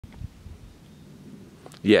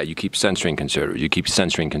Yeah, you keep censoring conservatives. You keep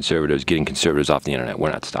censoring conservatives, getting conservatives off the internet.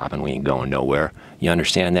 We're not stopping. We ain't going nowhere. You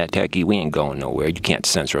understand that, Techie? We ain't going nowhere. You can't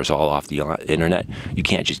censor us all off the internet. You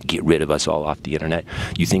can't just get rid of us all off the internet.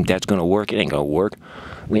 You think that's going to work? It ain't going to work.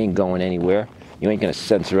 We ain't going anywhere. You ain't going to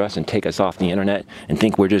censor us and take us off the internet and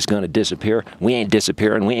think we're just going to disappear. We ain't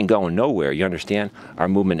disappearing. We ain't going nowhere. You understand? Our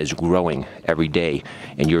movement is growing every day,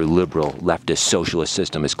 and your liberal, leftist, socialist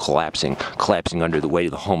system is collapsing under the weight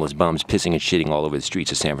of the homeless bums pissing and shitting all over the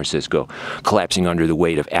streets of San Francisco, collapsing under the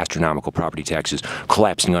weight of astronomical property taxes,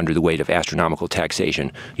 collapsing under the weight of astronomical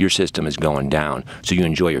taxation. Your system is going down, so you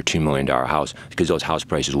enjoy your $2 million house, because those house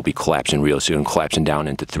prices will be collapsing real soon, collapsing down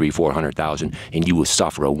into $300,000, $400,000, and you will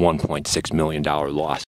suffer a $1.6 million loss.